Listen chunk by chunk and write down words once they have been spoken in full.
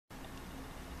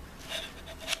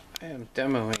I am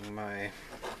demoing my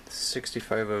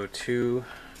 6502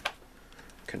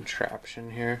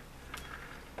 contraption here.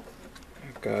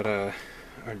 I've got a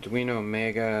Arduino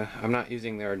Mega. I'm not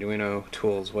using the Arduino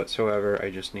tools whatsoever. I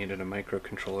just needed a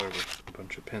microcontroller with a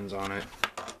bunch of pins on it.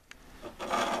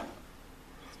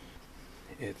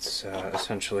 It's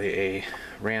essentially a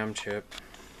RAM chip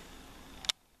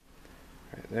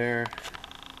right there,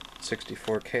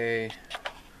 64K,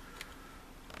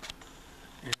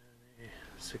 and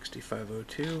a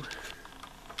 6502.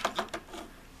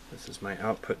 This is my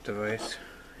output device,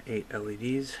 8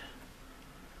 LEDs.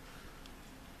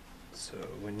 So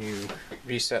when you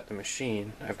reset the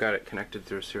machine, I've got it connected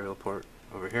through a serial port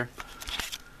over here.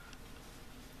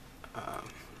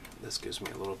 This gives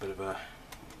me a little bit of a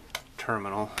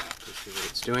terminal to see what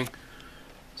it's doing.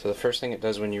 So the first thing it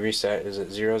does when you reset is it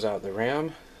zeroes out the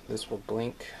RAM. This will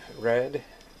blink red,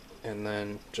 and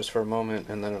then just for a moment,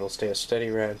 and then it'll stay a steady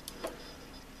red.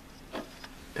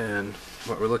 And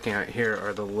what we're looking at here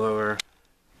are the lower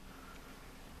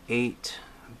 8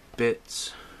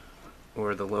 bits,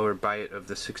 or the lower byte of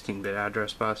the 16-bit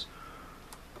address bus.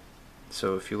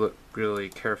 So if you look really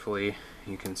carefully,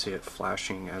 you can see it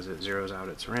flashing as it zeroes out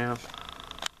its RAM.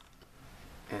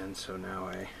 And so now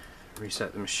I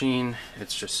reset the machine.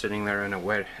 It's just sitting there in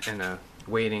a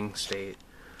waiting state.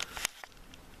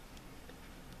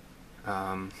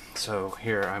 So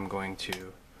here I'm going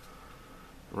to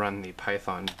run the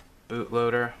Python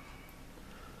bootloader.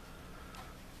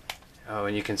 Oh,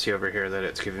 and you can see over here that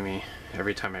it's giving me,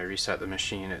 every time I reset the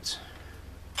machine, it's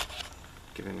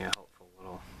giving me a helpful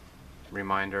little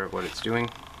reminder of what it's doing.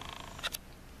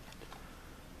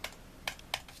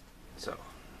 So,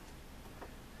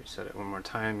 reset it one more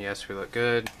time. Yes, we look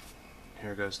good.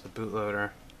 Here goes the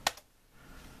bootloader.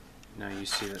 Now you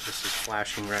see that this is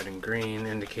flashing red and green,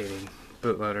 indicating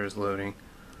bootloader is loading.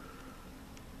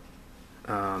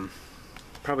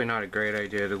 Probably not a great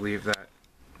idea to leave that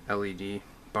LED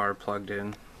bar plugged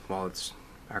in while it's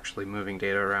actually moving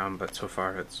data around, but so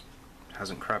far it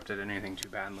hasn't corrupted anything too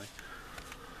badly.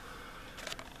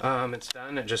 It's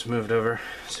done. It just moved over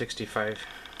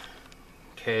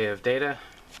 65K of data.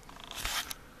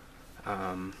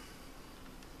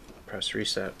 Press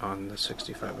reset on the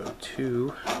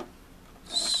 6502.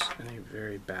 It's in a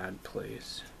very bad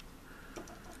place.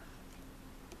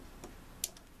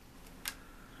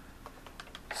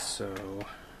 So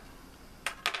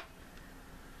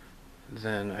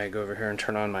then I go over here and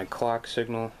turn on my clock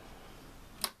signal,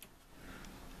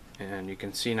 and you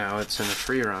can see now it's in a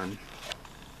free run,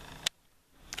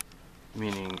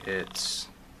 meaning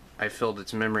I filled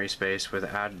its memory space with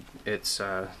its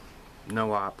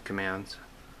no op commands,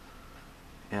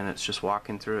 and it's just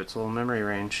walking through its little memory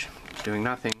range doing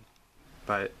nothing,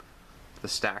 but the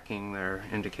stacking there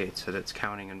indicates that it's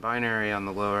counting in binary on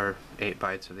the lower 8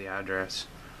 bytes of the address.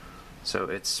 So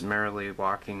it's merrily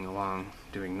walking along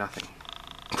doing nothing.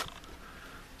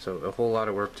 So a whole lot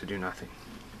of work to do nothing,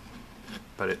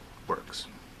 but it works.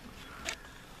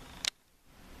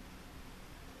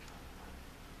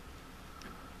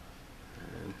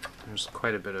 And there's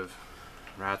quite a bit of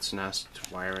rat's nest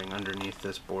wiring underneath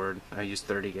this board. I use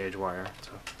 30 gauge wire,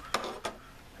 so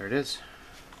there it is.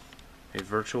 A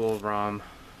virtual ROM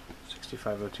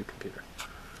 6502 computer.